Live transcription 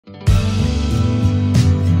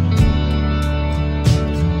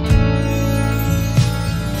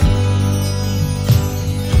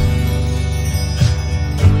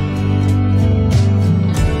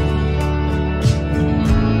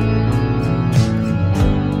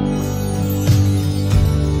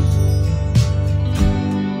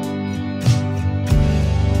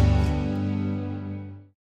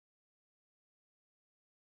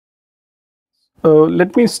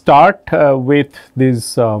Let me start with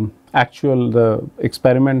this the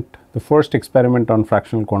first experiment on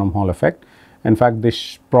fractional quantum Hall effect. In fact,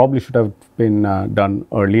 this probably should have been done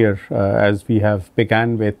earlier as we have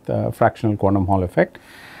began with fractional quantum Hall effect.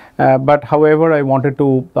 But however, I wanted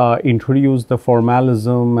to introduce the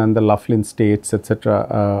formalism and the Laughlin states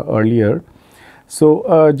etc. Earlier.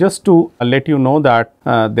 So, just to let you know that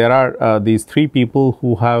there are these three people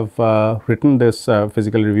who have written this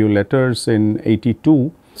physical review letters in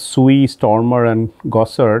 82, Sui, Stormer and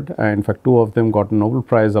Gossard. In fact, two of them got a Nobel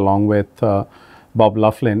Prize along with Bob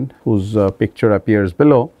Laughlin, whose picture appears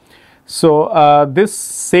below. So, this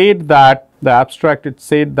said that the abstract, it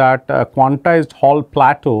said that a quantized Hall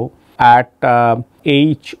plateau at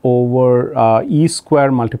h over e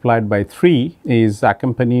square multiplied by 3 is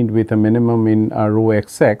accompanied with a minimum in rho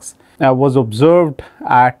xx was observed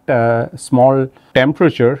at small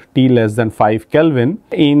temperature T less than 5 Kelvin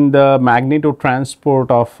in the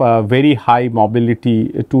magnetotransport of very high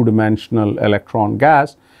mobility two-dimensional electron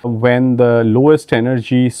gas when the lowest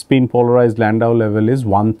energy spin polarized Landau level is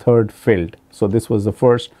 1/3 filled. So, this was the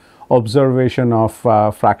first observation of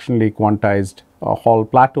fractionally quantized Hall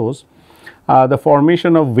plateaus. The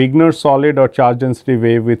formation of Wigner solid or charge density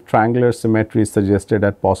wave with triangular symmetry is suggested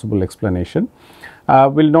as possible explanation.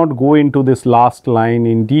 Will not go into this last line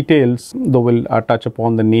in details, though we'll touch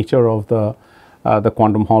upon the nature of the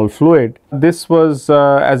quantum Hall fluid. This was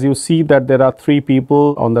as you see that there are three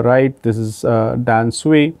people on the right. This is Dan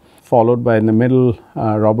Sui, followed by in the middle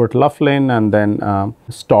Robert Laughlin, and then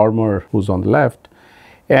Stormer, who's on the left.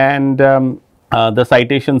 And the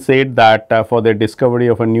citation said that for their discovery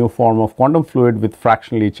of a new form of quantum fluid with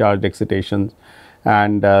fractionally charged excitations,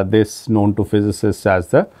 and this known to physicists as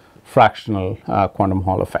the fractional quantum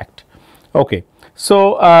Hall effect. Okay. So,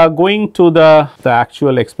 going to the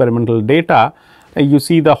actual experimental data, you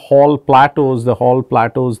see the Hall plateaus. The Hall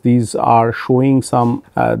plateaus, these are showing some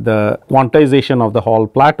the quantization of the Hall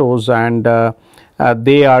plateaus, and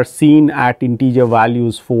they are seen at integer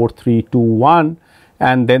values 4, 3, 2, 1.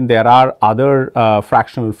 And then there are other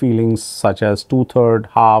fractional feelings such as 2/3,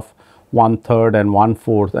 half, 1/3 and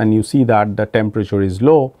 1/4, and you see that the temperature is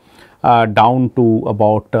low down to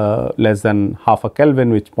about less than half a Kelvin,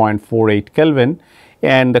 which 0.48 Kelvin,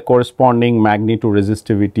 and the corresponding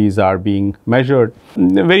magnetoresistitivities are being measured.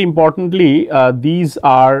 Very importantly, these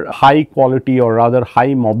are high quality or rather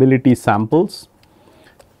high mobility samples.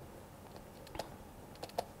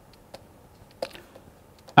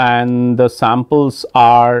 And the samples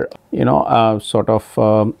are sort of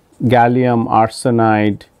gallium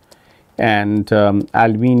arsenide and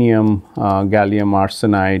aluminium gallium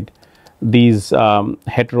arsenide, these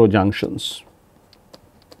heterojunctions.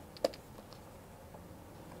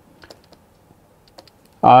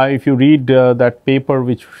 If you read that paper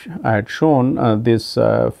which I had shown, this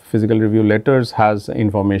physical review letters has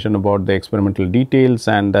information about the experimental details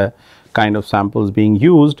and the kind of samples being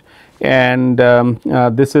used. And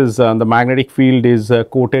this is the magnetic field is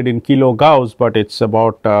quoted in kilo Gauss, but it is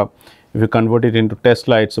about if you convert it into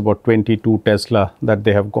Tesla, it is about 22 Tesla that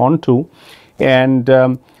they have gone to. And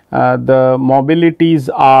the mobilities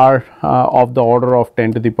are of the order of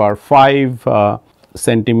 10 to the power 5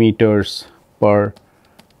 centimeters per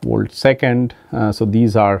volt second. So,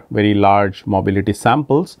 these are very large mobility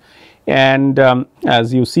samples, and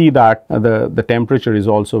as you see that the temperature is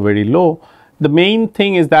also very low. The main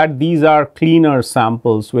thing is that these are cleaner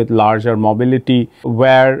samples with larger mobility,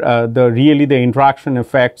 where the interaction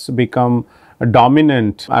effects become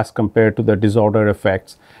dominant as compared to the disorder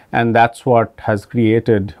effects, and that is what has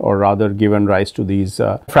created or rather given rise to these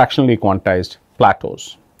fractionally quantized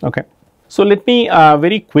plateaus. Okay. So, let me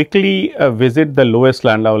very quickly visit the lowest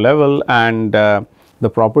Landau level, and the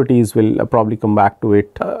properties will probably come back to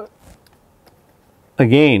it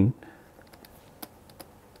again.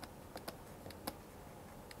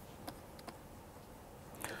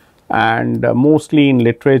 And mostly in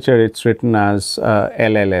literature it is written as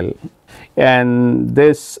LLL, and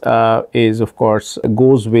this is of course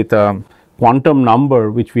goes with a quantum number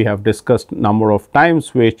which we have discussed number of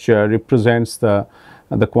times, which represents the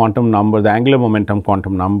quantum number, the angular momentum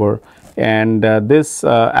quantum number, and this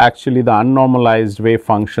actually the unnormalized wave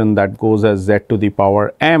function that goes as z to the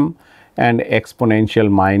power m and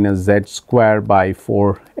exponential minus z square by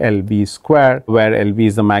 4 Lb square, where Lb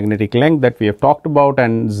is the magnetic length that we have talked about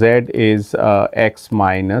and z is x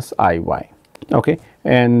minus Iy. Okay.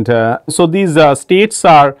 And so, these states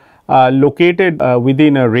are located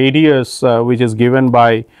within a radius which is given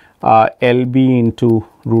by Lb into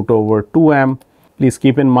root over 2m. Please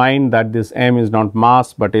keep in mind that this m is not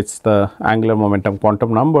mass, but it is the angular momentum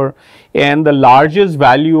quantum number, and the largest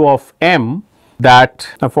value of m that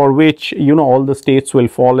for which all the states will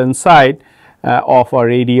fall inside of a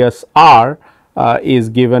radius r is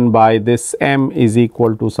given by this m is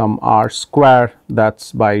equal to some r square,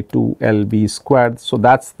 that's by 2 lb squared. So,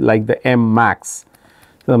 that is like the m max,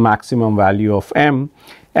 the maximum value of m,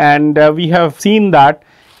 and we have seen that,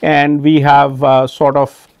 and we have sort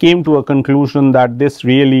of came to a conclusion that this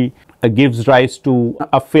really gives rise to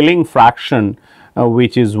a filling fraction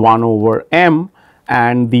which is 1 over m,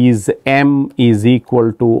 and these m is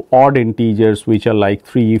equal to odd integers which are like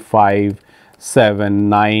 3, 5, 7,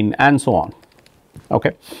 9 and so on.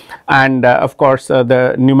 Okay. And of course,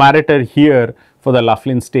 the numerator here for the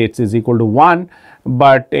Laughlin states is equal to 1,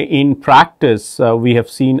 but in practice we have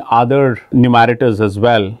seen other numerators as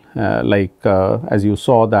well, like as you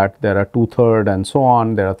saw that there are 2/3 and so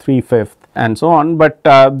on, there are 3/5 and so on, but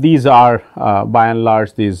these are by and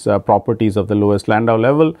large these properties of the lowest Landau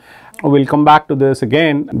level. We will come back to this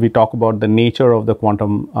again. We talk about the nature of the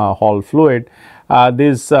quantum Hall fluid.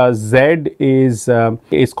 This Z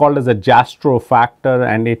is called as a Jastrow factor,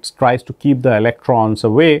 and it tries to keep the electrons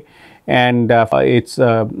away, and it's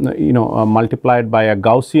multiplied by a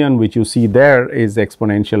Gaussian, which you see there is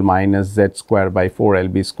exponential minus z square by 4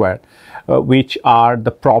 lb square, which are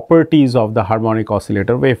the properties of the harmonic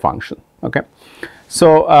oscillator wave function. Okay.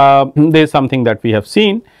 So, there is something that we have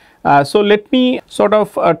seen. So, let me sort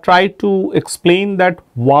of try to explain that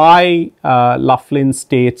why Laughlin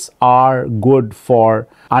states are good for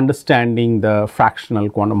understanding the fractional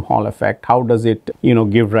quantum Hall effect. How does it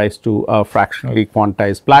give rise to fractionally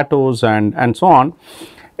quantized plateaus and so on.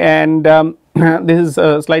 And this is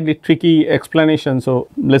a slightly tricky explanation, so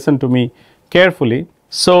listen to me carefully.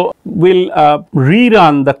 So, we will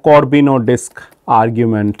rerun the Corbino disk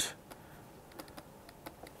argument.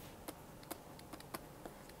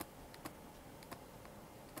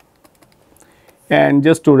 And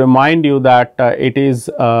just to remind you that it is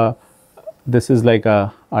this is like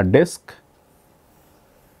a disk,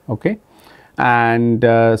 okay, and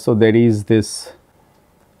so there is this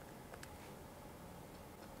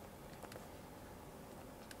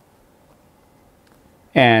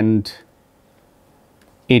and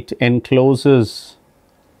it encloses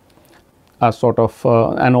a sort of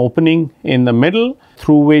an opening in the middle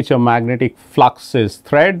through which a magnetic flux is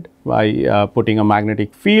thread by putting a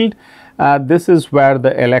magnetic field. This is where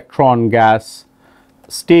the electron gas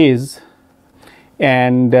stays,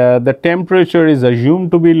 and the temperature is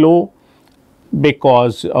assumed to be low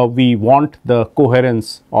because we want the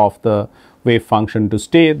coherence of the wave function to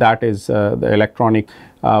stay. That is the electronic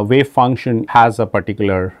wave function has a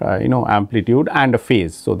particular amplitude and a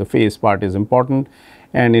phase. So, the phase part is important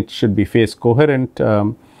and it should be phase coherent.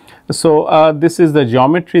 So, this is the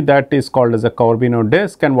geometry that is called as a Corbino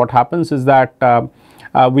disk, and what happens is that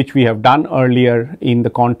which we have done earlier in the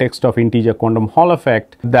context of integer quantum Hall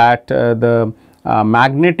effect, that the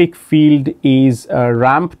magnetic field is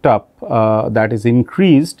ramped up, that is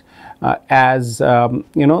increased as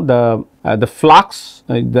the flux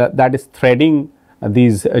that is threading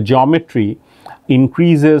these geometry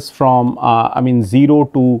increases from 0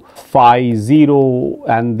 to phi 0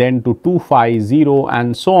 and then to 2 phi 0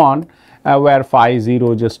 and so on, where phi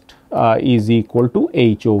 0 just is equal to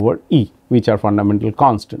h over E, which are fundamental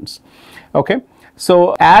constants. Okay.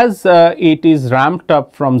 So, as it is ramped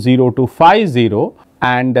up from 0 to phi 0,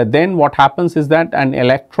 and then what happens is that an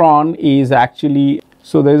electron is actually,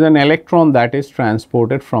 so there is an electron that is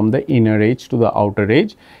transported from the inner edge to the outer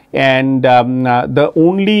edge, and the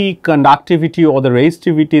only conductivity or the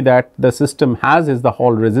resistivity that the system has is the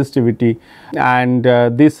Hall resistivity, and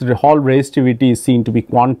this Hall resistivity is seen to be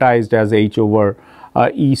quantized as h over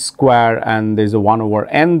E square, and there is a 1 over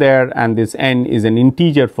n there, and this n is an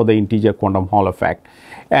integer for the integer quantum Hall effect.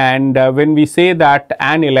 And when we say that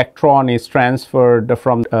an electron is transferred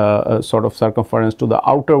from a sort of circumference to the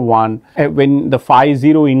outer one, when the phi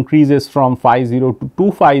 0 increases from phi 0 to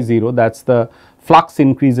 2 phi 0, that is the flux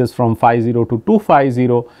increases from phi 0 to 2 phi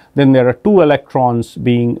 0, then there are 2 electrons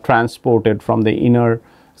being transported from the inner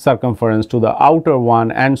circumference to the outer one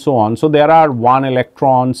and so on. So, there are 1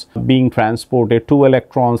 electrons being transported, 2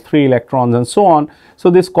 electrons, 3 electrons and so on. So,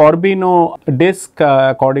 this Corbino disk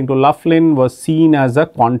according to Laughlin was seen as a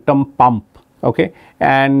quantum pump, okay,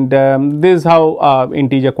 and this is how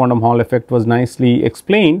integer quantum Hall effect was nicely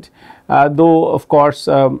explained, though of course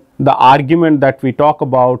the argument that we talk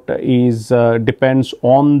about is depends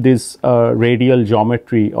on this radial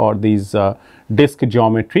geometry or these disk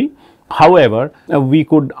geometry. However, we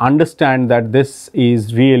could understand that this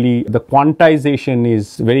is really, the quantization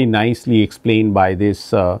is very nicely explained by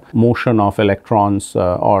this motion of electrons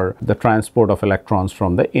or the transport of electrons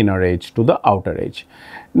from the inner edge to the outer edge.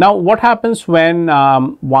 Now, what happens when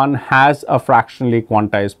one has a fractionally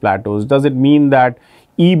quantized plateaus? Does it mean that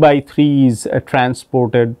E by 3 is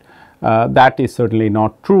transported? That is certainly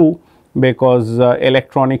not true, because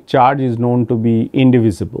electronic charge is known to be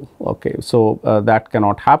indivisible. Okay, so that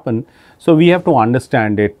cannot happen. So we have to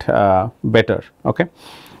understand it better. Okay.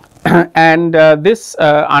 And this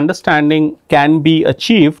understanding can be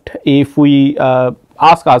achieved if we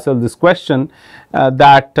ask ourselves this question,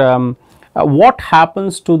 that what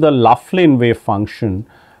happens to the Laughlin wave function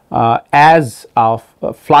as a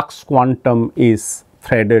flux quantum is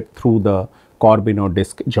threaded through the Corbino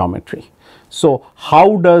disk geometry. So,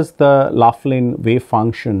 how does the Laughlin wave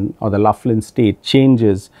function or the Laughlin state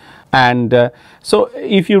changes? And so,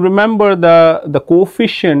 if you remember, the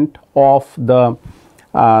coefficient of the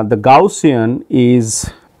Gaussian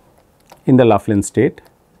is in the Laughlin state,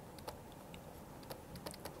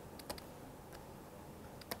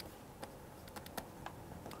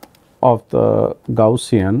 of the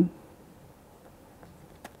Gaussian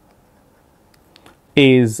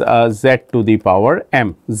is z to the power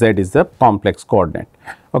m. Z is the complex coordinate.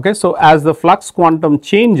 Okay. So, as the flux quantum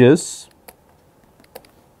changes,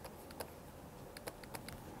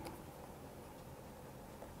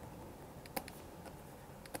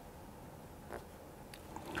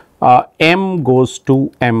 m goes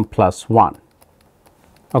to m plus 1.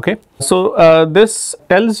 Okay. So, this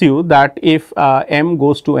tells you that if m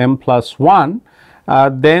goes to m plus 1,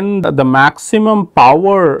 then the maximum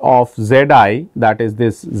power of Zi, that is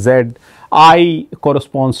this Zi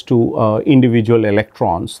corresponds to individual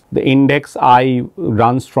electrons. The index I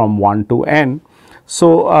runs from 1 to n.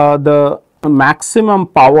 So, the maximum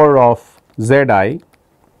power of Zi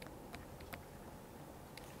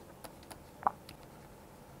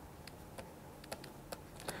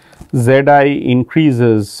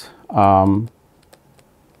increases the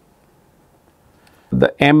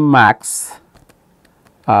m max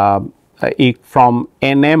from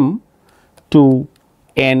nm to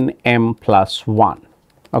nm plus 1.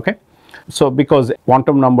 Okay. So, because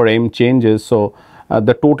quantum number m changes, so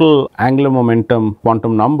the total angular momentum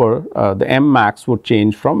quantum number, the m max would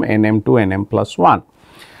change from nm to nm plus 1.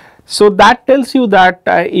 So, that tells you that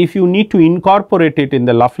if you need to incorporate it in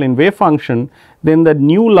the Laughlin wave function, then the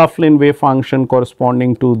new Laughlin wave function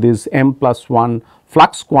corresponding to this m plus 1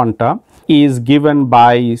 flux quanta is given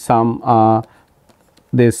by some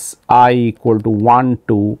this I equal to 1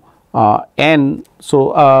 to n.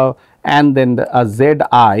 So, and then the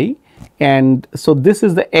Zi, and so this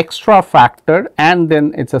is the extra factor, and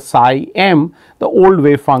then it is a psi m, the old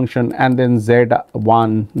wave function, and then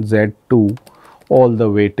Z1, Z2 all the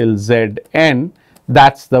way till Zn.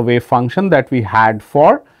 That is the wave function that we had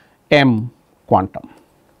for m quantum,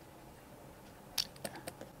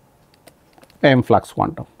 m flux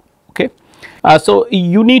quantum. Okay. So,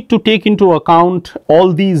 you need to take into account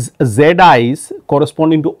all these Zi's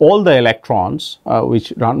corresponding to all the electrons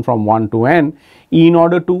which run from 1 to n in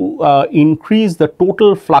order to increase the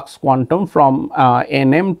total flux quantum from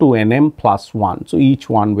nm to nm plus 1. So, each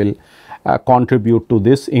one will contribute to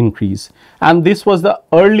this increase, and this was the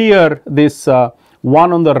earlier, this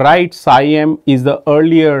one on the right psi m is the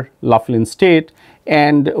earlier Laughlin state,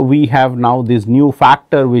 and we have now this new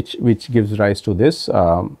factor which gives rise to this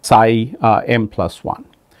psi m plus 1.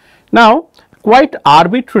 Now, quite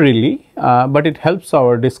arbitrarily, but it helps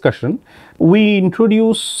our discussion, we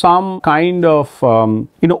introduce some kind of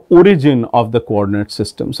origin of the coordinate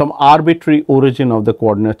system, some arbitrary origin of the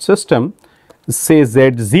coordinate system, say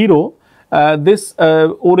z0. This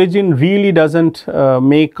origin really does not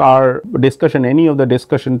make our discussion, any of the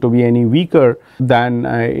discussion, to be any weaker than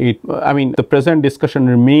I mean, the present discussion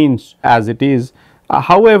remains as it is.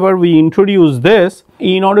 However, we introduce this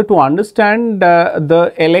in order to understand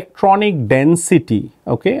the electronic density,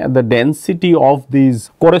 okay, the density of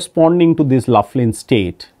these corresponding to this Laughlin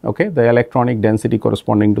state, okay, the electronic density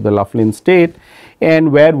corresponding to the Laughlin state,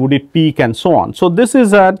 and where would it peak and so on. So, this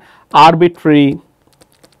is an arbitrary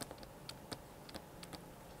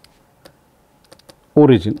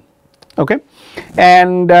origin. Okay.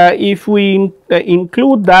 And if we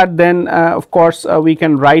include that, then of course, we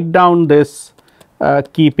can write down this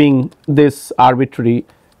keeping this arbitrary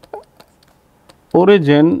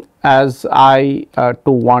origin as I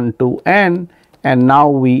to 1 to n, and now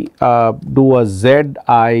we do a z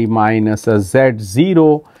I minus a z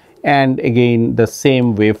 0, and again the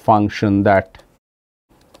same wave function that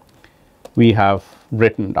we have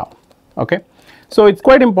written down. Okay. So, it is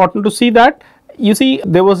quite important to see that. You see,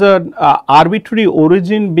 there was an arbitrary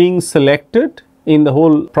origin being selected in the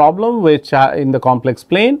whole problem, which in the complex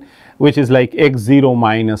plane, which is like x 0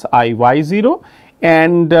 minus I y 0,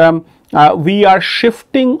 and we are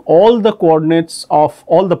shifting all the coordinates of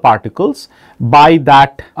all the particles by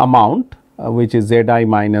that amount, which is Zi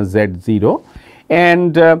minus Z0,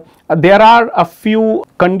 and there are a few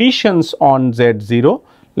conditions on Z0.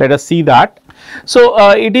 Let us see that. So,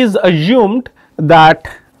 it is assumed that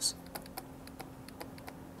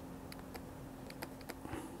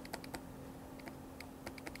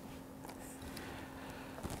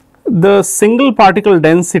the single particle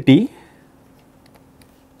density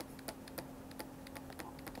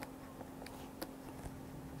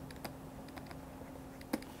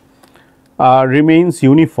remains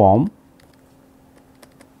uniform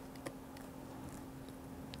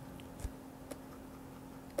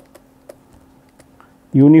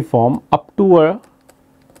up to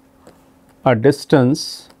a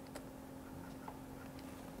distance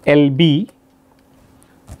LB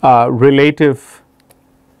relative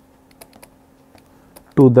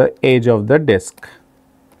to the edge of the disk.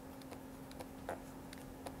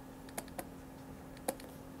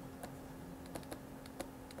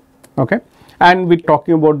 Okay. And we are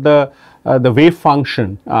talking about the wave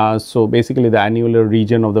function. So, basically the annular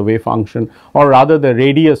region of the wave function, or rather the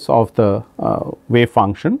radius of the wave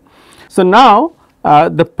function. So, now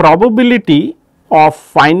the probability of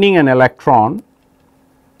finding an electron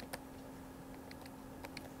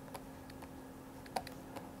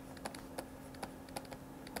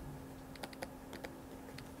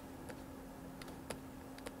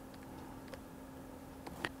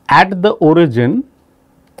at the origin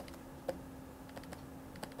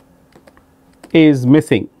is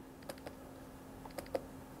missing,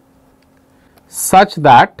 such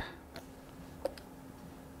that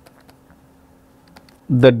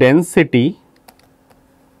the density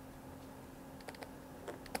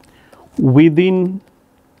within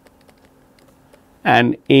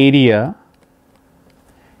an area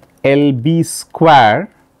LB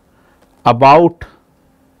square about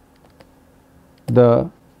the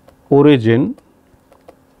origin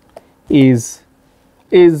is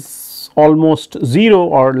almost 0,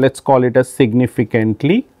 or let us call it as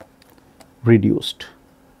significantly reduced.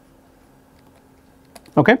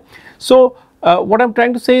 Okay. So, what I am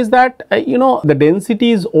trying to say is that the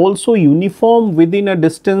density is also uniform within a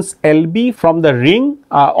distance LB from the ring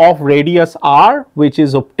of radius r, which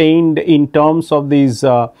is obtained in terms of these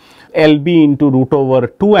LB into root over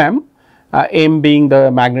 2m, m being the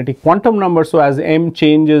magnetic quantum number. So, as m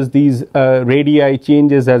changes, these radii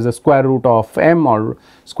changes as a square root of m or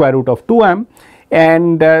square root of 2m,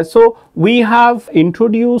 and so we have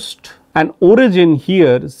introduced an origin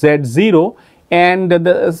here Z0, and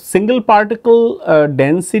the single particle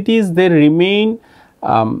densities, they remain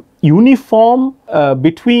uniform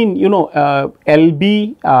between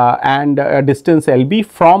LB and a distance LB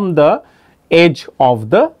from the edge of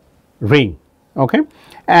the ring. Okay.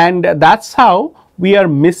 And that is how we are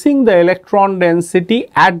missing the electron density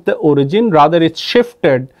at the origin, rather it is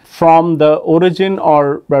shifted from the origin,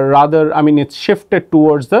 or rather I mean it is shifted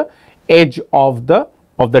towards the edge of the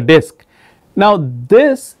disk. Now,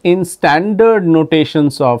 this in standard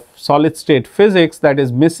notations of solid state physics, that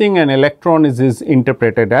is missing an electron is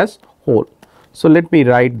interpreted as hole. So, let me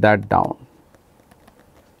write that down.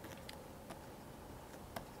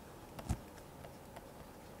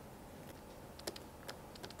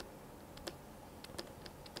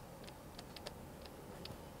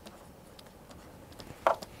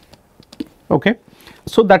 Okay.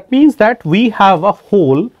 So, that means that we have a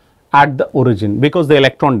hole at the origin because the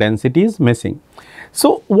electron density is missing.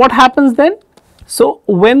 So, what happens then? So,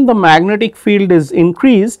 when the magnetic field is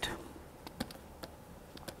increased,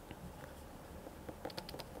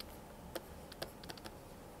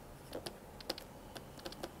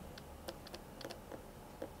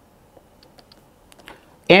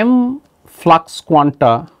 m flux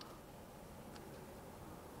quanta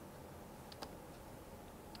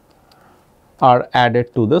are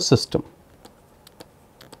added to the system.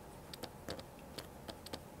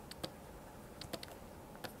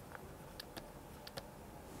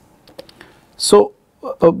 So,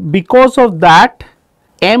 because of that,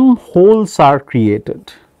 m holes are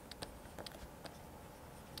created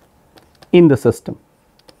in the system.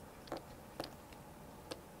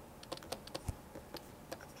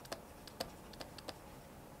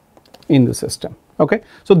 Okay.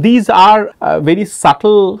 So, these are very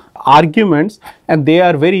subtle arguments, and they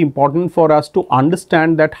are very important for us to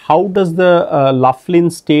understand that how does the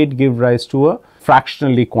Laughlin state give rise to a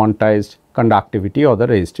fractionally quantized conductivity or the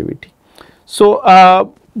resistivity.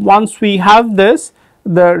 So, once we have this,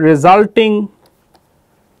 the resulting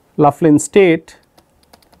Laughlin state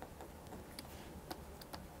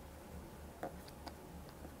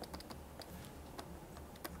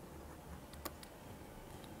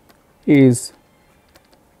is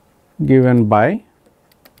given by,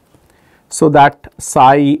 so that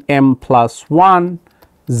psi m plus 1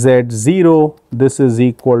 z 0, this is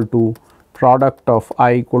equal to product of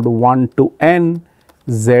I equal to 1 to n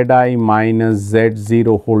z I minus z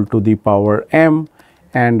 0 whole to the power m,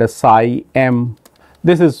 and a psi m,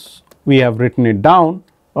 this is, we have written it down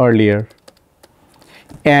earlier,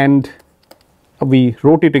 and we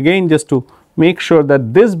wrote it again just to make sure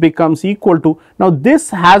that this becomes equal to, now this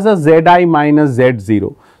has a z I minus z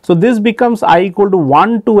 0. So, this becomes I equal to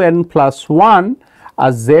 1 to n plus 1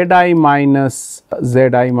 a z I minus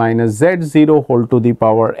z 0 whole to the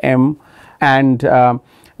power m, and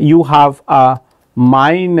you have a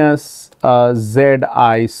minus z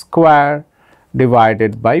I square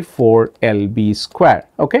divided by 4 L B square.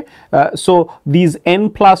 Okay. So, these n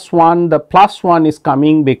plus 1, the plus 1 is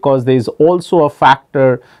coming because there is also a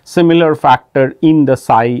factor, similar factor in the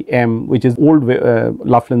psi m, which is old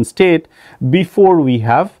Laughlin state before we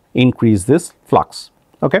have increased this flux.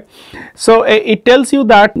 Okay. So, it tells you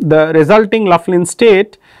that the resulting Laughlin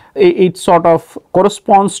state, it sort of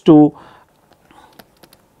corresponds to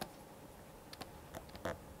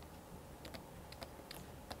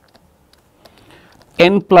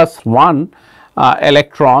n plus 1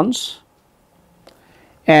 electrons,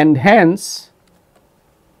 and hence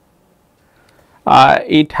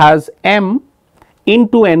it has m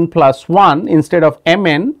into n plus 1 instead of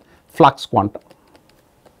mn flux quantum.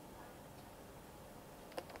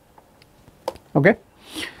 Okay.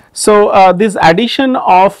 So, this addition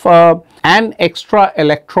of an extra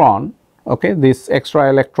electron, okay, this extra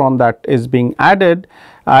electron that is being added,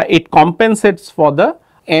 it compensates for the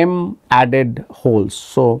m added holes.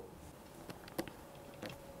 So,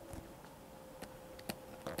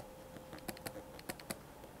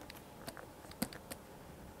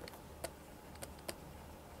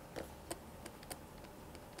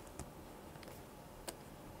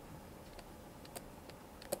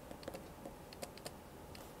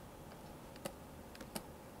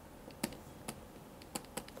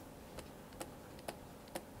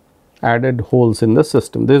 added holes in the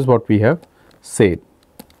system, this is what we have said.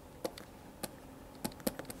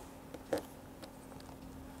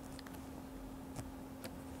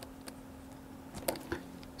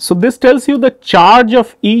 So, this tells you the charge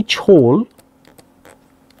of each hole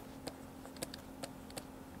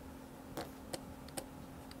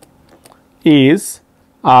is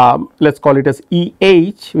let us call it as E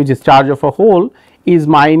h, which is charge of a hole, is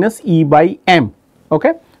minus E by m,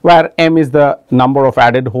 okay, where m is the number of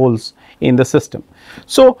added holes in the system.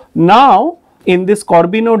 So, now in this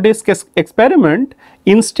Corbino disk experiment,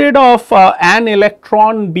 instead of an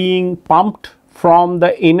electron being pumped from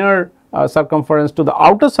the inner circumference to the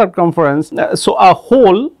outer circumference, so a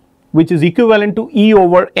hole which is equivalent to E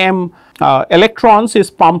over m electrons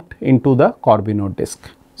is pumped into the Corbino disk.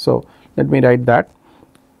 So, let me write that.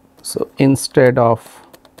 So, instead of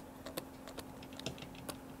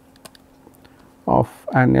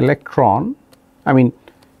an electron, I mean,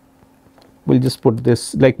 we will just put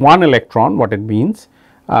this like one electron, what it means,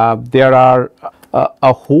 there are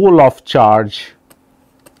a hole of charge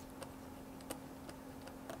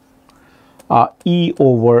E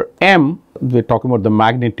over m, we are talking about the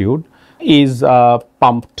magnitude, is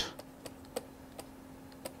pumped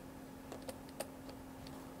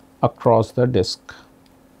across the disk.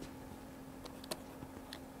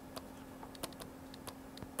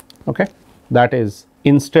 Okay. That is,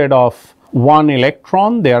 instead of one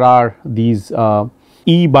electron, there are these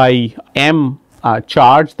E by m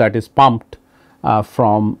charge that is pumped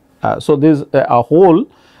from, so this is a hole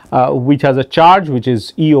which has a charge which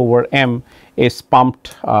is E over m is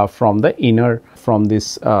pumped from the inner, from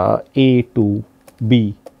this A to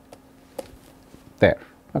B there.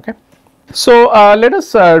 Okay. So, let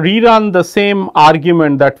us rerun the same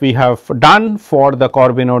argument that we have done for the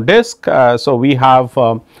Corbino disk. So, we have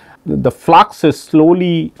the flux is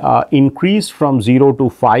slowly increased from 0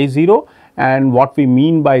 to phi 0, and what we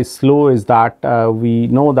mean by slow is that we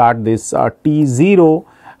know that this T 0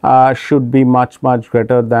 should be much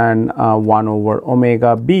greater than 1 over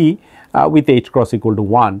omega b with h cross equal to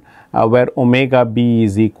 1, where omega b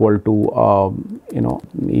is equal to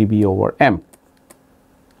E b over m.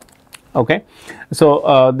 Okay.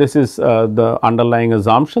 So, this is the underlying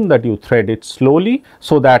assumption that you thread it slowly,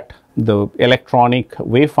 so that the electronic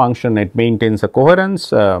wave function, it maintains a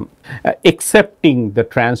coherence, excepting the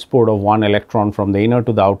transport of one electron from the inner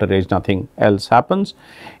to the outer edge, nothing else happens,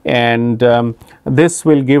 and this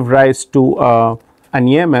will give rise to an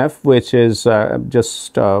EMF which is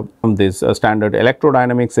just from this standard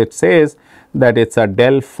electrodynamics. It says that it is a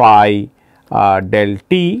del phi del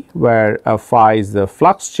t, where phi is the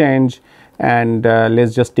flux change, and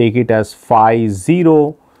let's just take it as phi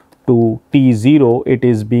 0 to t 0. It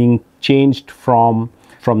is being changed from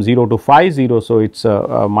 0 to phi 0. So, it is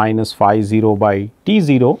minus phi 0 by t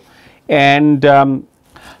 0, and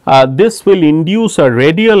this will induce a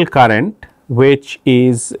radial current which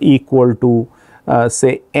is equal to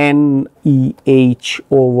say n E h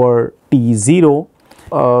over t 0.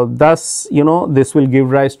 Thus, this will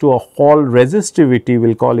give rise to a Hall resistivity. We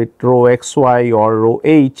will call it rho xy or rho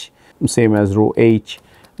h, same as rho h.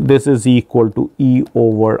 This is equal to E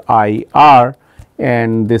over I r,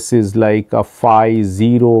 and this is like a phi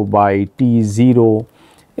 0 by t 0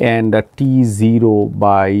 and a t 0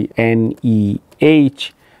 by n E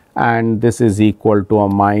h, and this is equal to a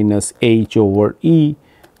minus h over E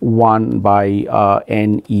 1 by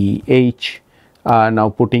n E h. Now,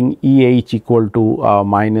 putting E h equal to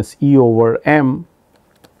minus E over m,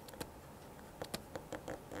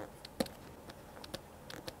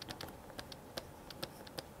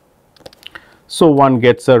 so one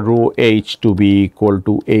gets a rho h to be equal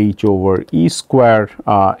to h over E square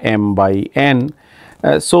m by n.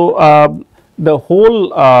 The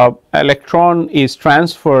whole electron is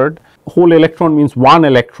transferred. Whole electron means one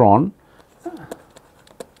electron.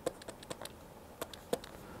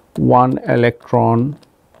 One electron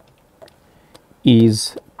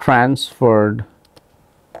is transferred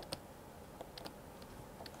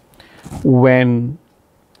when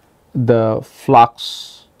the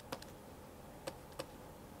flux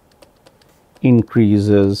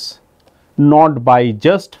increases not by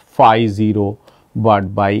just phi 0,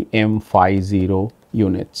 but by m phi 0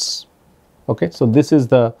 units. Okay. So, this is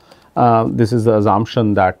the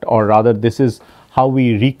assumption that, or rather this is how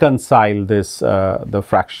we reconcile this the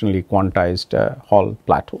fractionally quantized Hall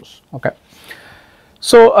plateaus. Okay.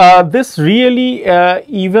 So, this really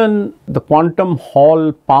even the quantum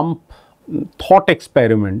Hall pump thought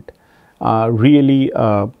experiment really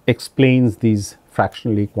explains these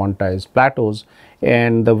fractionally quantized plateaus,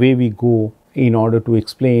 and the way we go in order to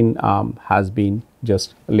explain has been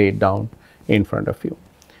just laid down in front of you.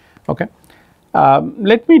 Okay.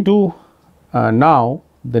 Let me do now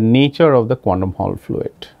the nature of the quantum Hall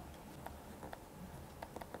fluid.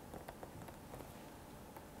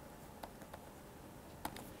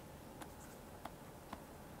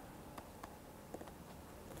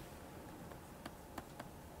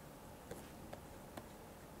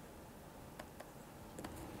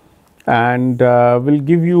 And will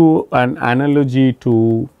give you an analogy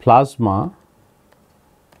to plasma.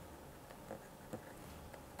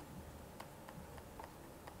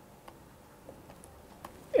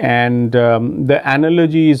 And the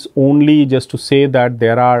analogy is only just to say that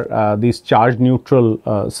there are these charge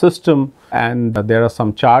neutral system, and there are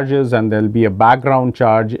some charges and there will be a background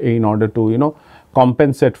charge in order to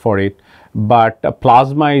compensate for it. But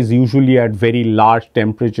plasma is usually at very large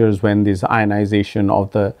temperatures when this ionization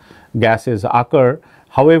of the gases occur.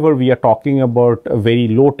 However, we are talking about a very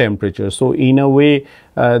low temperature. So, in a way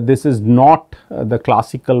this is not the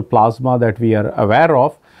classical plasma that we are aware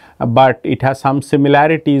of, but it has some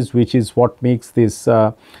similarities, which is what makes this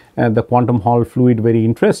the quantum Hall fluid very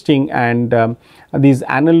interesting. And this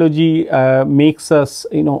analogy makes us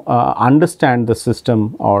understand the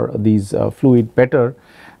system or these fluid better,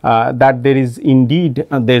 that there is indeed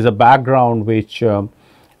there is a background which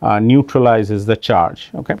neutralizes the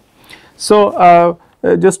charge. Okay. So,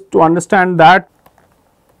 just to understand that,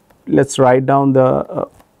 let us write down the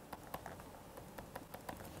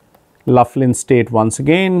Laughlin state once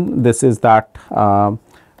again. This is that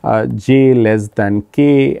j less than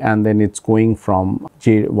k, and then it is going from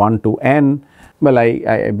j 1 to n. Well,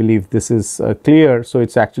 I believe this is clear. So, it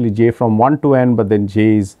is actually j from 1 to n, but then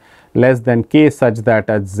j is less than k such that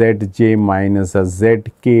at zj minus a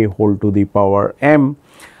zk whole to the power m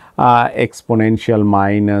exponential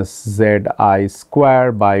minus zi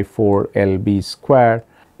square by 4 lb square,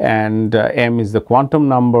 and m is the quantum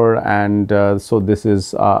number, and so this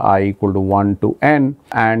is I equal to 1 to n,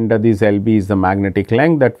 and this lb is the magnetic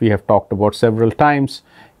length that we have talked about several times.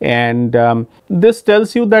 And this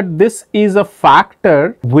tells you that this is a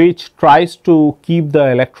factor which tries to keep the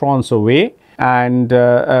electrons away, and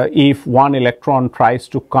if one electron tries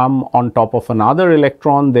to come on top of another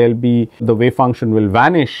electron, there will be the wave function will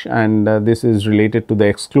vanish, and this is related to the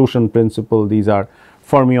exclusion principle. These are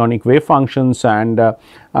fermionic wave functions, and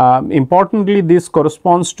importantly this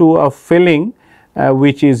corresponds to a filling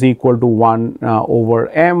which is equal to 1 over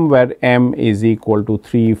m, where m is equal to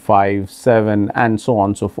 3, 5, 7 and so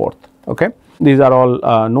on so forth. Okay. These are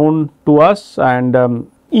all known to us,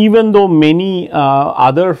 and even though many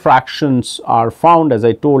other fractions are found, as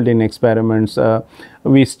I told in experiments,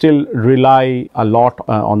 we still rely a lot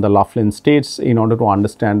on the Laughlin states in order to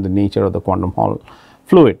understand the nature of the quantum Hall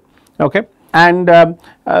fluid. Okay. And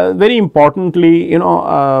very importantly, you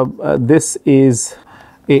know, this is,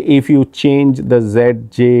 if you change the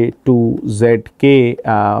Zj to Zk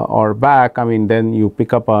or back, I mean, then you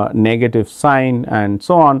pick up a negative sign and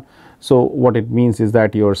so on. So what it means is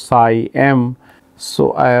that your psi m,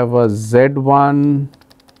 so I have a Z1,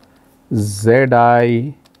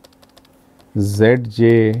 Zi,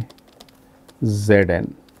 Zj,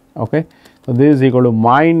 Zn. Okay. So this is equal to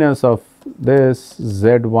minus of this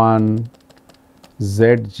Z1,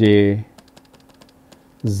 Zj,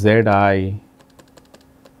 Zi,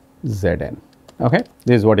 Zn. Okay,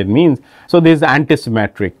 this is what it means. So this is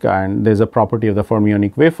antisymmetric, and there is a property of the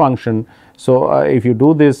fermionic wave function. So if you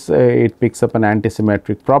do this, it picks up an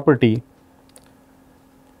antisymmetric property.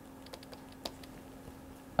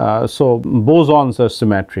 So bosons are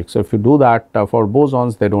symmetric. So if you do that for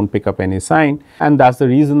bosons, they don't pick up any sign, and that's the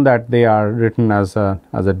reason that they are written as a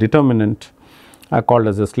determinant, called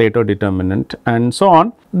as a Slater determinant, and so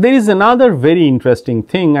on. There is another very interesting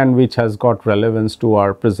thing, and which has got relevance to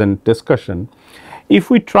our present discussion. If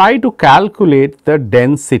we try to calculate the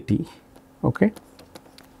density, okay,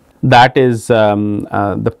 that is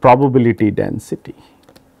the probability density,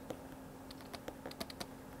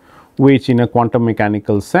 which in a quantum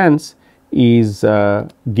mechanical sense is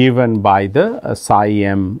given by the psi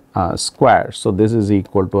m square. So this is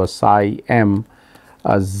equal to a psi m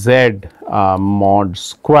z mod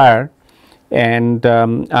square, and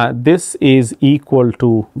this is equal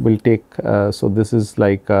to, we'll take, so this is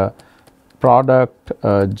like a product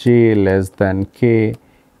j less than k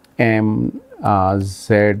m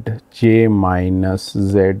z j minus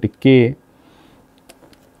z k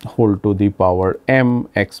whole to the power m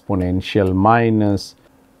exponential minus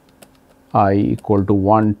I equal to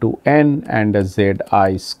 1 to n and a z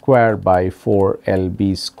I square by 4 L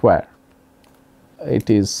b square. It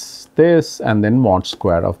is this and then mod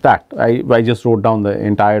square of that. I just wrote down the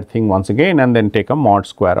entire thing once again and then take a mod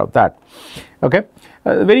square of that. Okay.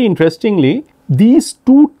 Very interestingly, these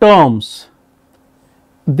two terms,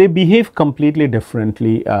 they behave completely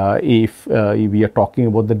differently if we are talking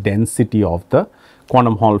about the density of the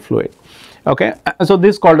quantum Hall fluid. Okay. So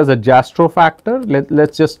this is called as a Jastrow factor.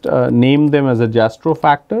 Let's just name them as a Jastrow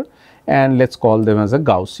factor, and let's call them as a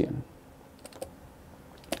Gaussian.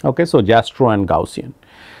 Okay. So Jastrow and Gaussian.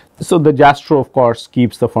 So the Jastrow of course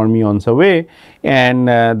keeps the fermions away, and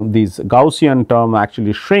this Gaussian term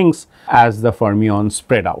actually shrinks as the fermions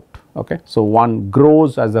spread out. Okay. So one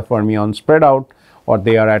grows as the fermions spread out, or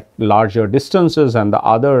they are at larger distances, and the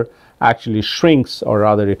other actually shrinks, or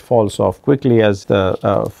rather it falls off quickly as the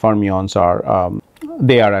fermions are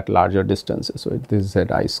they are at larger distances. So this is Z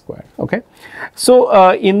I square. Okay.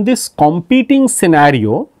 So in this competing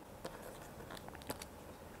scenario,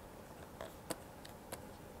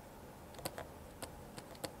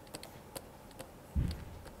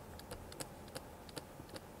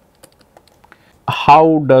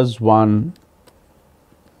 how does one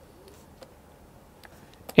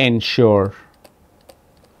ensure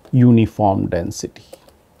uniform density?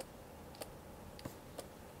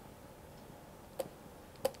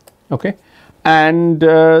 Okay. And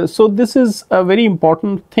so this is a very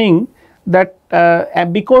important thing, that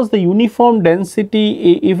because the uniform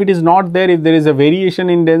density, if it is not there, if there is a variation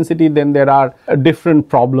in density, then there are different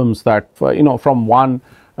problems that you know, from one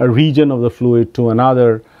region of the fluid to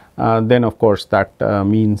another, then of course that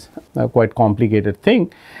means a quite complicated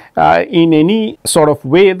thing in any sort of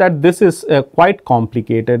way, that this is quite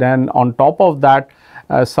complicated, and on top of that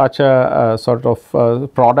such a sort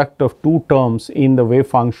of product of two terms in the wave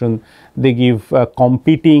function, they give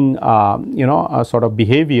competing you know, sort of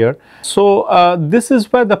behavior. So this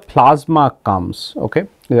is where the plasma comes. Okay,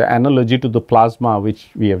 the analogy to the plasma which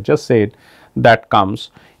we have just said, that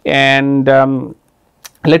comes. And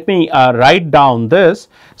let me write down this.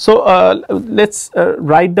 So let's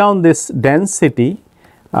write down this density,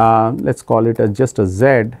 let's call it just a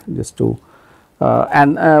Z, just to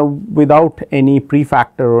and without any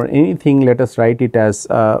prefactor or anything, let us write it as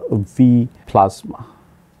V plasma,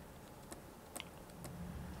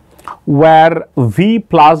 where V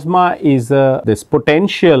plasma is this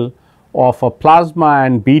potential of a plasma,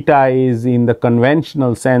 and beta is, in the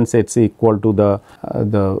conventional sense, it's equal to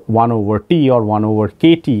the 1 over T or 1 over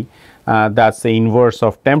kT. That's the inverse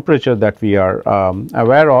of temperature that we are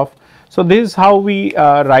aware of. So this is how we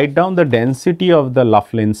write down the density of the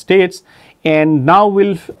Laughlin states and now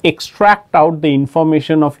we'll extract out the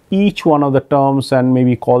information of each one of the terms and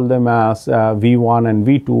maybe call them as V1 and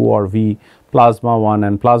V2 or V plasma 1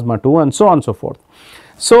 and plasma 2 and so on and so forth.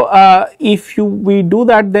 So, if we do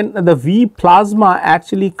that, then the V plasma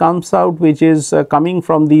actually comes out, which is coming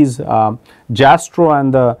from these Jastrow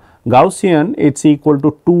and the Gaussian, it is equal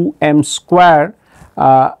to 2m square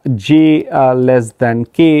j less than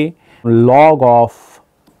k log of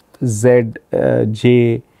z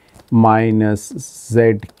j minus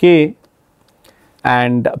z k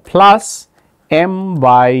and plus m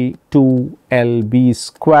by 2 l b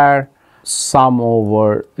square sum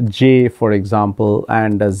over j, for example,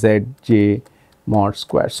 and z j mod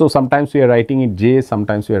square. So, sometimes we are writing it j,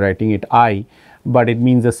 sometimes we are writing it I, but it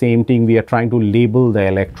means the same thing. We are trying to label the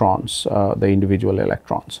electrons, the individual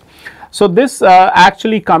electrons. So, this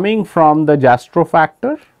actually coming from the Jastrow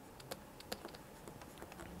factor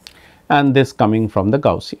and this coming from the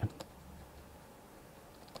Gaussian.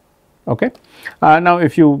 Okay. Now,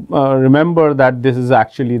 if you remember that this is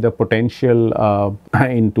actually the potential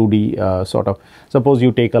in 2D sort of, suppose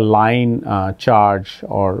you take a line charge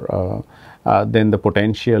or then the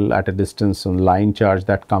potential at a distance on line charge,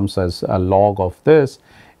 that comes as a log of this,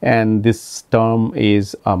 and this term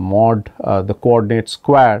is a mod the coordinate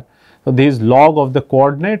square. So, this is log of the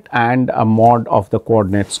coordinate and a mod of the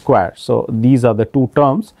coordinate square. So, these are the two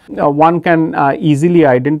terms. One can easily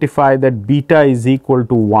identify that beta is equal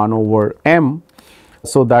to 1 over m.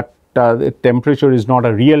 So, that the temperature is not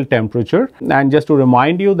a real temperature, and just to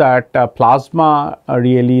remind you that plasma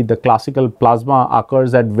really the classical plasma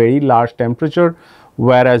occurs at very large temperature,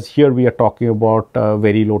 whereas here we are talking about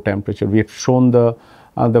very low temperature. We have shown the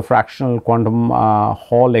fractional quantum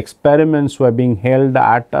Hall experiments were being held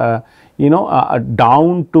at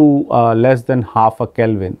down to less than half a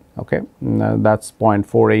Kelvin, okay, that is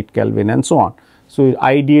 0.48 Kelvin and so on. So,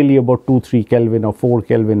 ideally about 2-3 Kelvin or 4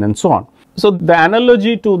 Kelvin and so on. So, the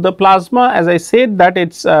analogy to the plasma, as I said, that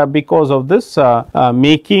it is because of this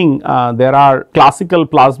making there are classical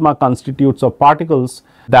plasma constitutes of particles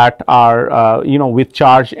that are with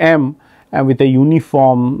charge m and with a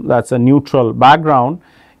uniform, that is a neutral background,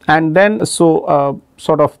 and then so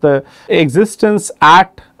sort of the existence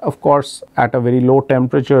at, of course, at a very low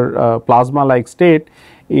temperature plasma like state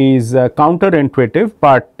is counterintuitive,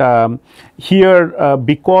 but here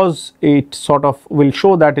because it sort of will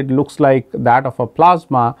show that it looks like that of a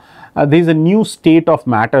plasma, there is a new state of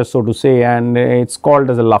matter, so to say, and it is called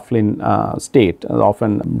as a Laughlin state,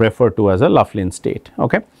 often referred to as a Laughlin state.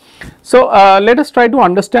 Okay. So, let us try to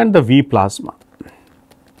understand the V plasma,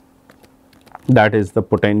 that is the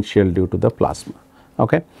potential due to the plasma.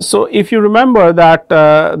 Okay. So, if you remember that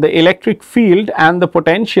the electric field and the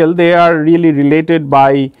potential, they are really related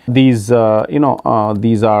by these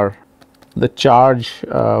these are the charge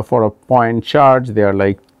for a point charge, they are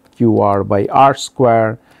like q r by r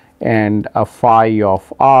square, and a phi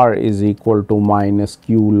of r is equal to minus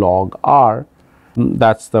q log r.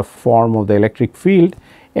 That is the form of the electric field,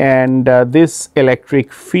 and this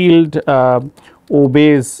electric field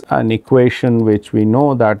obeys an equation which we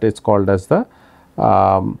know that is called as the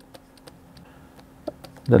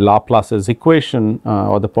Laplace's equation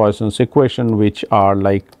or the Poisson's equation, which are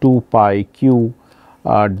like 2 pi q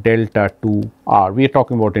delta 2 r. We are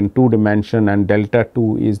talking about in 2 dimension, and delta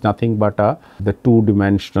 2 is nothing but the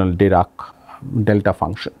 2-dimensional Dirac delta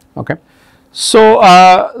function. Okay. So,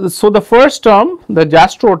 so the first term, the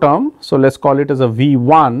Jastrow term, so let us call it as a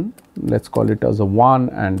V1, let us call it as a 1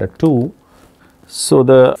 and a 2. So,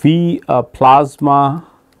 the V plasma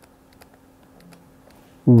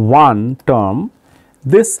 1 term,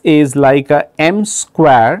 this is like a m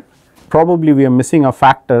square, probably we are missing a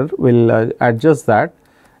factor, we will adjust that,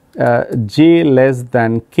 j less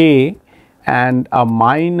than k and a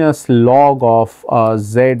minus log of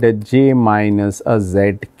z j minus a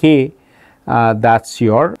z k, that is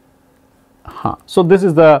your. So, this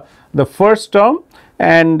is the first term,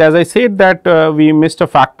 and as I said that we missed a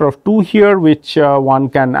factor of 2 here, which one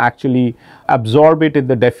can actually absorb it in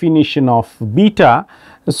the definition of beta.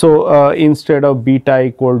 So, instead of beta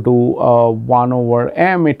equal to 1 over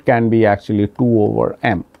m, it can be actually 2 over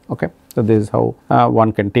m. Okay. So, this is how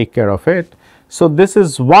one can take care of it. So, this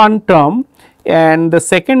is one term, and the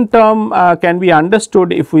second term can be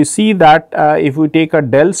understood if we see that if we take a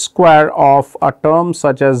del square of a term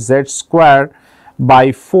such as z square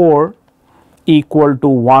by 4 equal to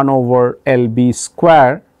 1 over LB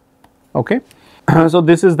square. Okay. So,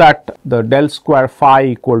 this is that the del square phi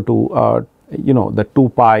equal to the 2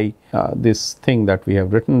 pi this thing that we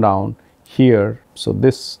have written down here. So,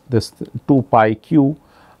 this 2 pi q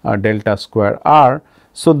delta square r.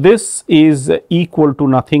 So, this is equal to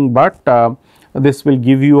nothing but this will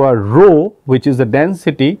give you a rho, which is the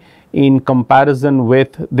density in comparison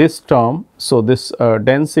with this term. So, this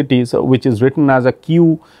density, which is written as a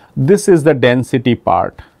q, this is the density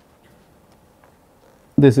part.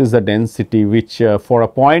 This is the density which for a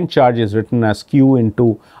point charge is written as q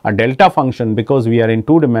into a delta function, because we are in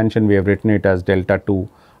 2 dimension, we have written it as delta 2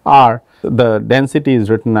 r. The density is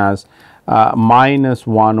written as minus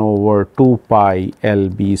 1 over 2 pi L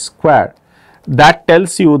b square. That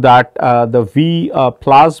tells you that the V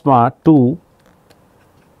plasma 2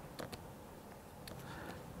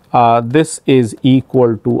 this is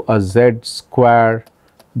equal to a z square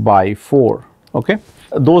by 4. Okay.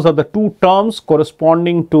 Those are the 2 terms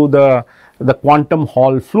corresponding to the quantum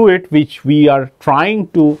Hall fluid, which we are trying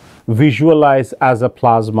to visualize as a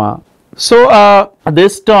plasma. So,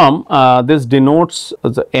 this term this denotes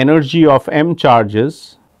the energy of m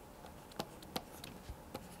charges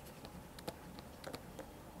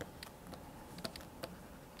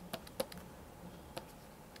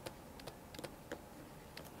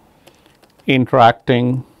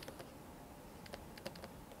interacting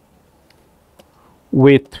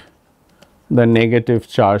with the negative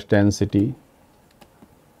charge density.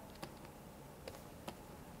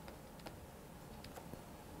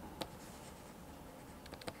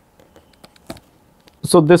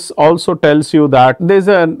 So, this also tells you that there is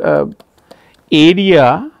an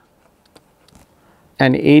area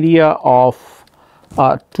of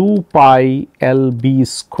 2 pi L b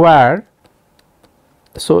square.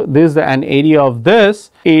 So, this is an area of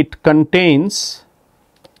this, it contains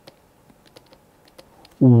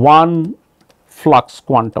 1 flux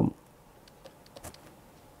quantum.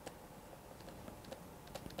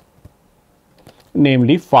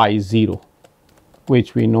 Namely phi 0,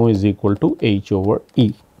 which we know is equal to h over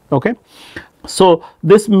E. Okay. So,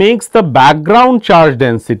 this makes the background charge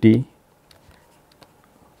density,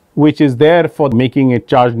 which is there for making it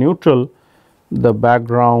charge neutral, the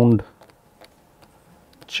background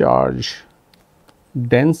charge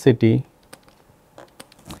density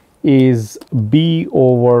is B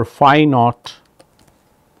over phi naught,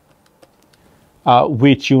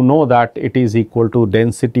 which you know that it is equal to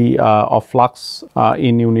density of flux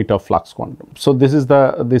in unit of flux quantum. So, this is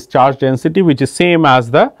this charge density, which is same as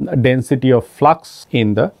the density of flux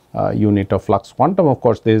in the unit of flux quantum. Of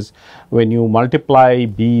course, this when you multiply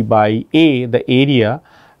B by A, the area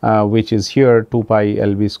which is here 2 pi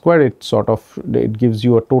L b square, it sort of it gives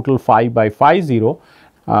you a total phi by phi 0.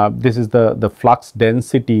 This is the flux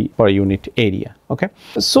density per unit area. Okay.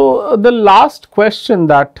 So, the last question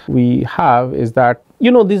that we have is that,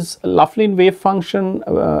 you know, this Laughlin wave function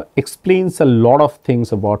explains a lot of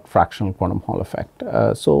things about fractional quantum Hall effect.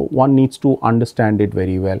 So, one needs to understand it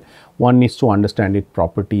very well, one needs to understand its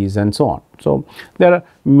properties and so on. So, there are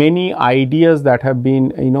many ideas that have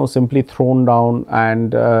been, you know, simply thrown down,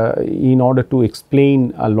 and in order to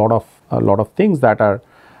explain a lot of things that are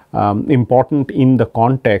important in the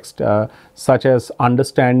context, such as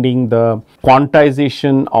understanding the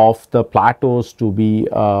quantization of the plateaus to be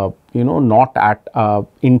you know, not at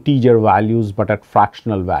integer values but at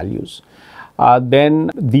fractional values.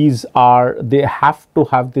 Then they have to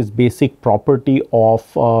have this basic property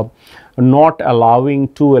of not allowing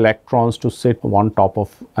 2 electrons to sit one top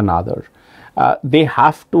of another. They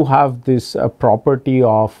have to have this property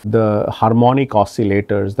of the harmonic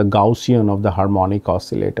oscillators, the Gaussian of the harmonic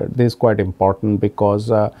oscillator. This is quite important because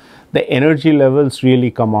the energy levels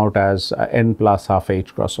really come out as n plus half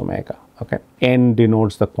h cross omega. Okay. N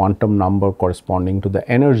denotes the quantum number corresponding to the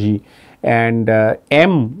energy, and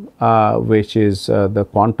m which is the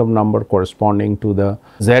quantum number corresponding to the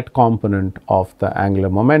z component of the angular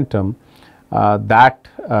momentum, that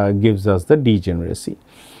gives us the degeneracy.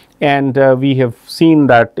 And we have seen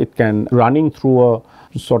that it can, running through a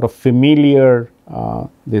sort of familiar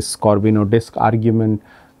this Corbino disk argument,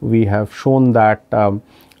 we have shown that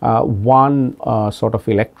one sort of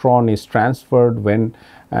electron is transferred when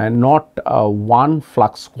not one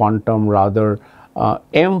flux quantum, rather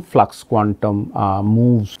m flux quantum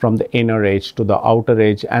moves from the inner edge to the outer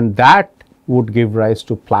edge, and that would give rise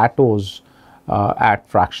to plateaus at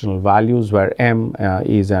fractional values where m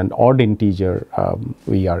is an odd integer.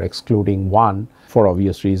 We are excluding 1 for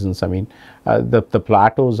obvious reasons. I mean, the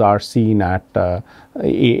plateaus are seen at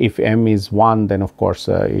if m is 1, then of course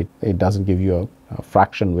it does not give you a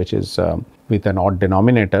fraction which is with an odd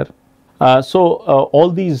denominator. So, all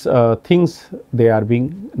these things, they are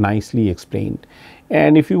being nicely explained.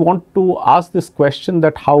 And if you want to ask this question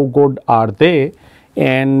that how good are they,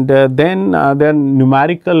 and then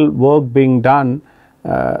numerical work being done.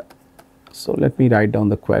 So, let me write down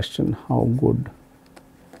the question, how good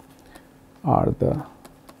are the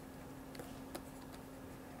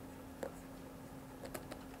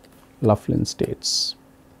Laughlin states.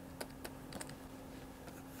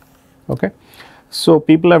 Okay. So,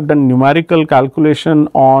 people have done numerical calculation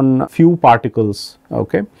on few particles,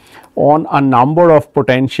 okay, on a number of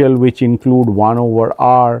potential which include 1 over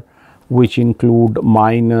r, which include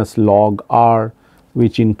minus log r,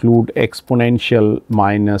 which include exponential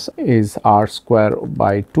minus is r square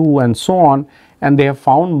by 2 and so on, and they have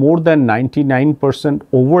found more than 99%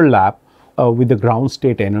 overlap with the ground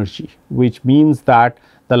state energy, which means that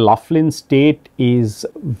the Laughlin state is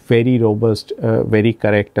very robust, very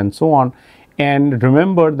correct and so on. And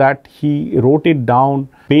remember that he wrote it down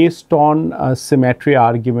based on symmetry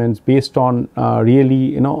arguments, based on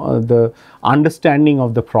really the understanding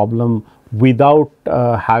of the problem without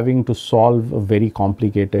having to solve very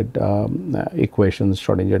complicated equations,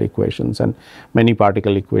 Schrodinger equations and many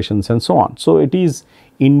particle equations and so on. So, it is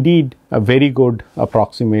indeed a very good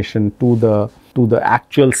approximation to the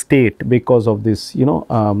actual state because of this,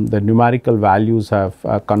 the numerical values have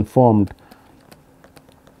confirmed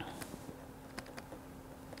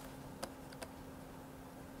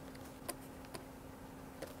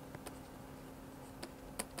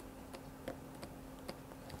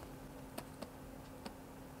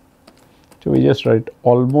So, we just write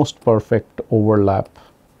almost perfect overlap.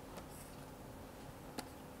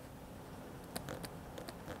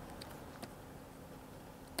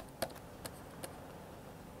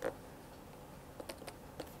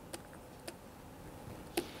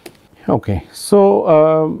 Okay.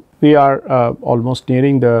 So, we are almost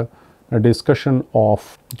nearing the discussion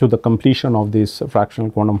of to the completion of this fractional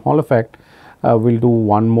quantum Hall effect. We will do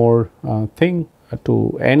one more thing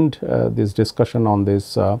to end this discussion on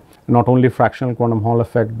this not only fractional quantum Hall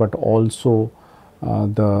effect, but also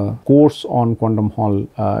the course on quantum Hall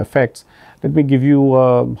effects. Let me give you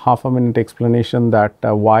a half a minute explanation that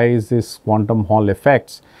why is this quantum Hall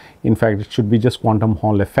effects. In fact, it should be just quantum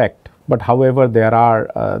Hall effect, but however there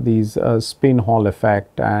are these spin Hall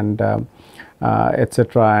effect and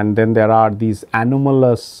etc., and then there are these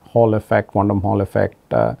anomalous Hall effect, quantum Hall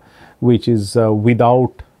effect, which is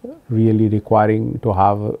without really requiring to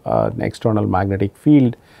have an external magnetic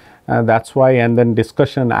field. That is why, and then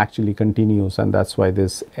discussion actually continues, and that is why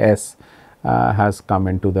this S has come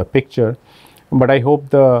into the picture. But I hope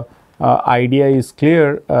the idea is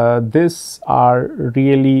clear. These are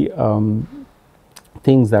really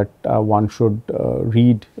things that one should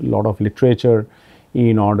read a lot of literature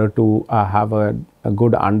in order to have a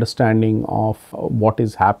good understanding of what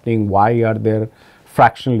is happening, why are there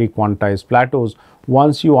fractionally quantized plateaus.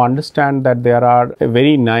 Once you understand that there are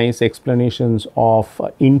very nice explanations of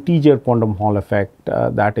integer quantum Hall effect,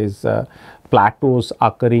 that is plateaus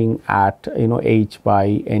occurring at h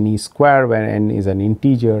by ne square where n is an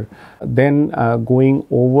integer, then going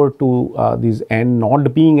over to this n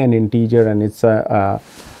not being an integer and it is a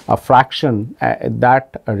fraction,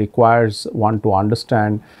 that requires one to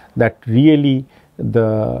understand that really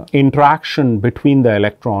the interaction between the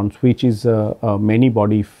electrons, which is a many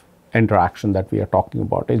body interaction that we are talking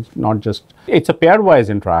about. It's not just, it's a pairwise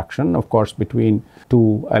interaction of course between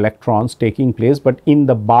two electrons taking place, but in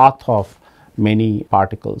the bath of many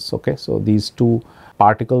particles. Okay, so these two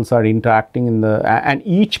particles are interacting in the, and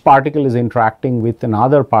each particle is interacting with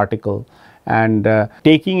another particle, and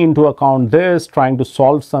taking into account this, trying to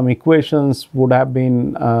solve some equations would have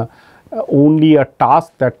been only a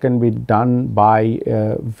task that can be done by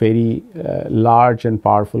very large and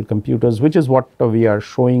powerful computers, which is what we are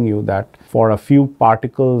showing you, that for a few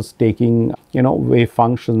particles taking wave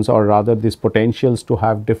functions, or rather these potentials to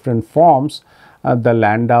have different forms, the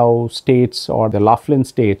Landau states or the Laughlin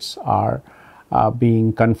states are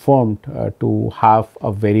being confirmed to have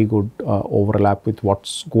a very good overlap with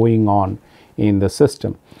what's going on in the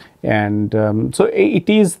system. And so it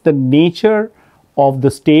is the nature of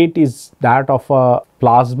the state is that of a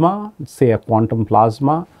plasma, say a quantum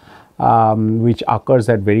plasma, which occurs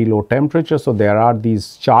at very low temperature. So there are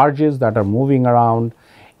these charges that are moving around,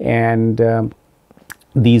 and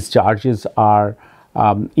these charges are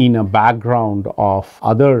in a background of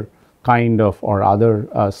other kind of or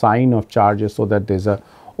other sign of charges, so that there is a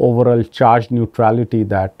overall charge neutrality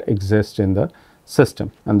that exists in the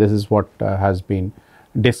system, and this is what has been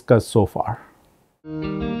discussed so far.